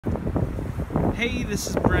Hey, this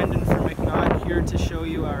is Brendan from McNaught here to show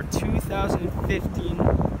you our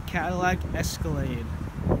 2015 Cadillac Escalade.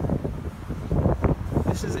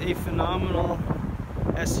 This is a phenomenal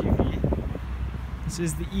SUV. This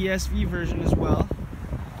is the ESV version as well.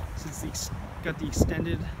 So it's got the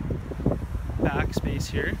extended back space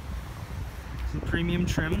here. It's a premium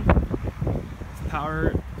trim.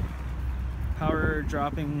 Power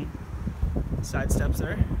dropping side steps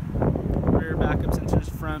there. Rear backup sensors,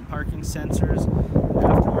 front parking sensors,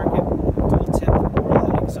 aftermarket dual tip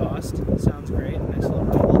Borla exhaust. Sounds great. Nice little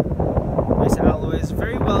rumble. Nice alloys.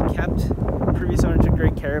 Very well kept. Previous owner took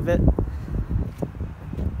great care of it.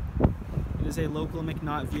 It is a local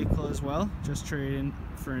McNaught vehicle as well. Just trade in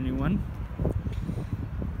for a new one.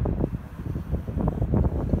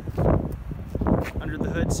 Under the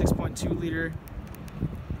hood, 6.2 liter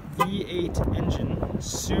V8 engine,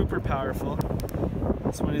 super powerful.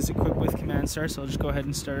 This one is equipped with command start, so I'll just go ahead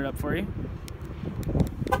and start it up for you.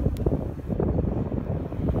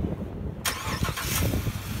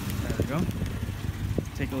 There we go.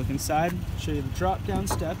 Take a look inside, show you the drop down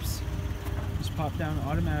steps. Just pop down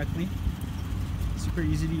automatically. Super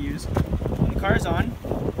easy to use. When the car is on,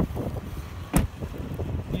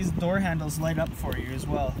 these door handles light up for you as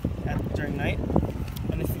well during night.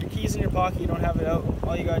 And if your key's in your pocket, you don't have it out,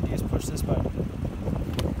 all you gotta do is push this button.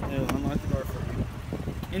 It'll unlock the door for you.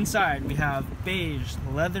 Inside we have beige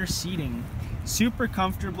leather seating, super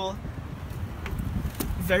comfortable,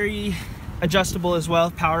 very adjustable as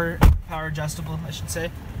well, power adjustable I should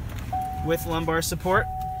say, with lumbar support.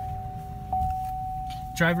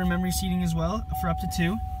 Driver memory seating as well for up to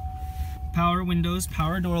 2. Power windows,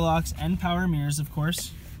 power door locks, and power mirrors of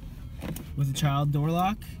course, with a child door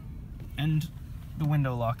lock and the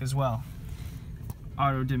window lock as well.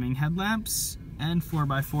 Auto dimming headlamps and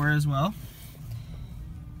 4x4 as well.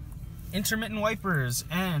 Intermittent wipers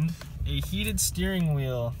and a heated steering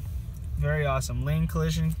wheel. Very awesome. Lane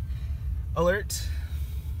collision alert.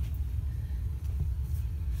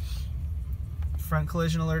 Front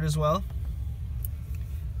collision alert as well.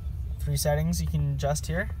 3 settings you can adjust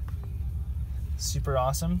here. Super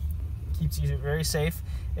awesome. Keeps you very safe.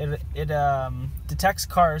 It detects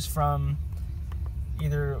cars from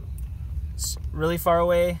either really far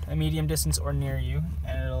away, a medium distance, or near you,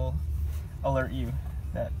 and it'll alert you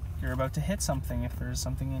that you're about to hit something if there's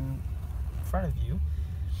something in front of you.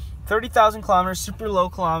 30,000 kilometers, super low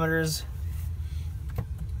kilometers,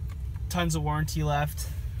 tons of warranty left,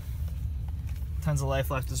 tons of life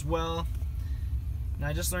left as well. And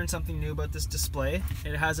I just learned something new about this display.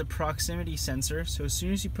 It has a proximity sensor, so as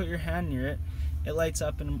soon as you put your hand near it, it lights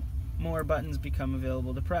up and more buttons become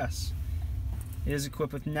available to press. It is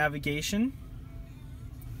equipped with navigation,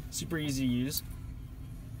 super easy to use.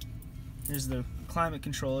 Here's the climate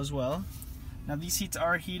control as well. Now these seats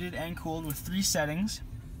are heated and cooled with 3 settings.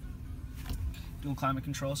 Dual climate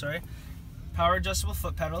control, sorry. Power adjustable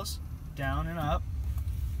foot pedals, down and up.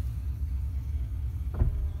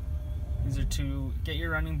 These are to get your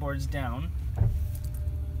running boards down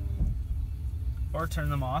or turn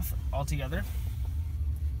them off altogether.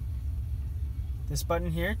 This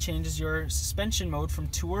button here changes your suspension mode from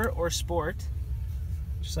tour or sport,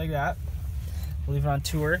 just like that. We'll leave it on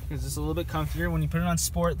tour because it's a little bit comfier. When you put it on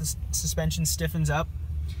sport, the suspension stiffens up,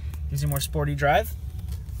 gives you a more sporty drive.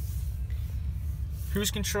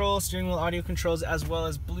 Cruise control, steering wheel audio controls, as well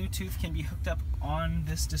as Bluetooth can be hooked up on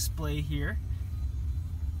this display here.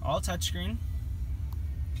 All touchscreen.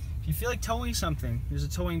 If you feel like towing something, there's a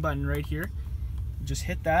towing button right here. You just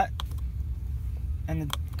hit that, and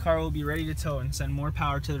the car will be ready to tow and send more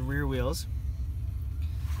power to the rear wheels.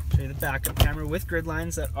 Show you the backup camera with grid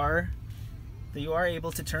lines that you are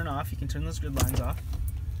able to turn off. You can turn those grid lines off.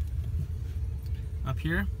 Up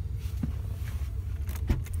here,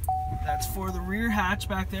 that's for the rear hatch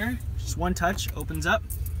back there. Just one touch, opens up.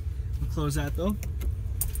 We'll close that though.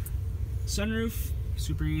 Sunroof,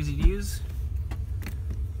 super easy to use.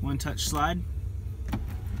 One touch slide,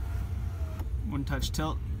 one touch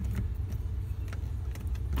tilt.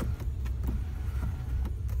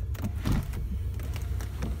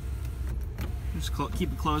 Just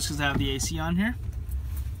keep it closed because I have the AC on here.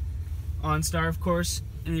 OnStar, of course,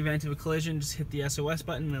 in the event of a collision, just hit the SOS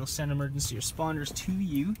button and it'll send emergency responders to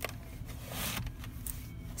you.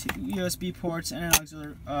 2 USB ports and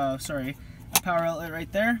an auxiliary, a power outlet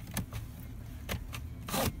right there.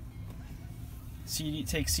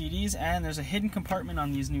 Take CDs, and there's a hidden compartment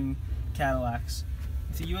on these new Cadillacs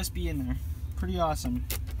with a USB in there. Pretty awesome.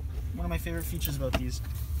 One of my favorite features about these.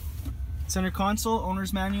 Center console,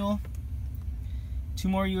 owner's manual, 2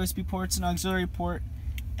 more USB ports, an auxiliary port,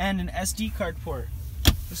 and an SD card port.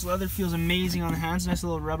 This leather feels amazing on the hands. Nice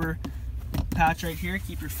little rubber patch right here,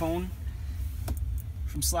 keep your phone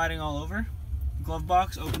from sliding all over. Glove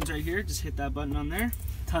box opens right here, just hit that button on there.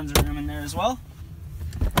 Tons of room in there as well.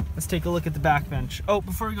 Let's take a look at the back bench. Oh,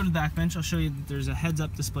 before we go to the back bench, I'll show you that there's a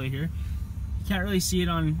heads-up display here. You can't really see it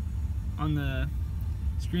on the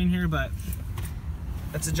screen here, but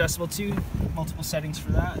that's adjustable too. Multiple settings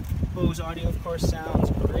for that. Bose audio, of course,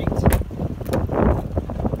 sounds great.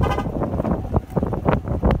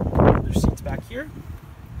 There's seats back here.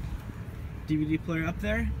 DVD player up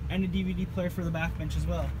there, and a DVD player for the back bench as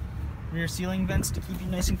well. Rear ceiling vents to keep you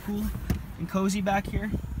nice and cool and cozy back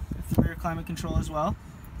here. With rear climate control as well.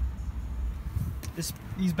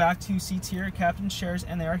 These back two seats here are captain's chairs,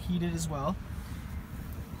 and they are heated as well.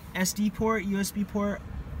 SD port, USB port,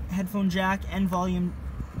 headphone jack, and volume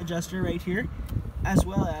adjuster right here, as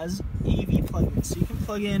well as AV plug-in. So you can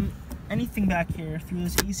plug in anything back here through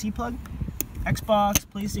this AC plug. Xbox,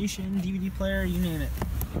 PlayStation, DVD player, you name it.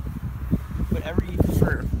 Whatever you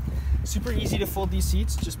prefer. Super easy to fold these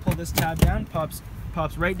seats. Just pull this tab down, pops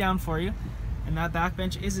right down for you. And that back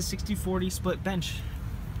bench is a 60-40 split bench.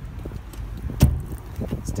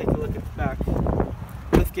 Let's take a look at the back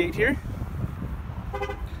lift gate here.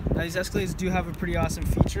 Now these Escalades do have a pretty awesome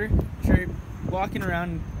feature. If you're walking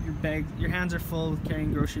around, your hands are full with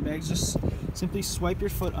carrying grocery bags, just simply swipe your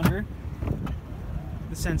foot under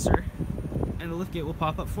the sensor and the lift gate will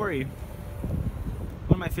pop up for you.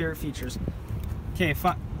 One of my favorite features. Okay,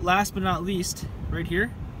 last but not least, right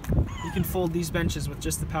here, you can fold these benches with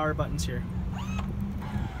just the power buttons here.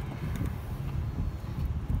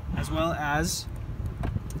 As well as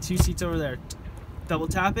the two seats over there. Double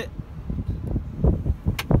tap it,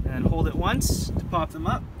 and then hold it once to pop them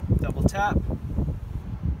up. Double tap.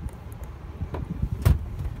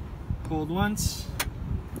 Hold once.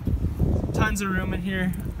 Tons of room in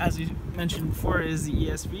here. As we mentioned before, is the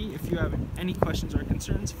ESV. If you have any questions or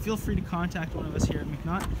concerns, feel free to contact one of us here at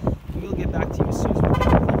McNaught, and we'll get back to you as soon as we can.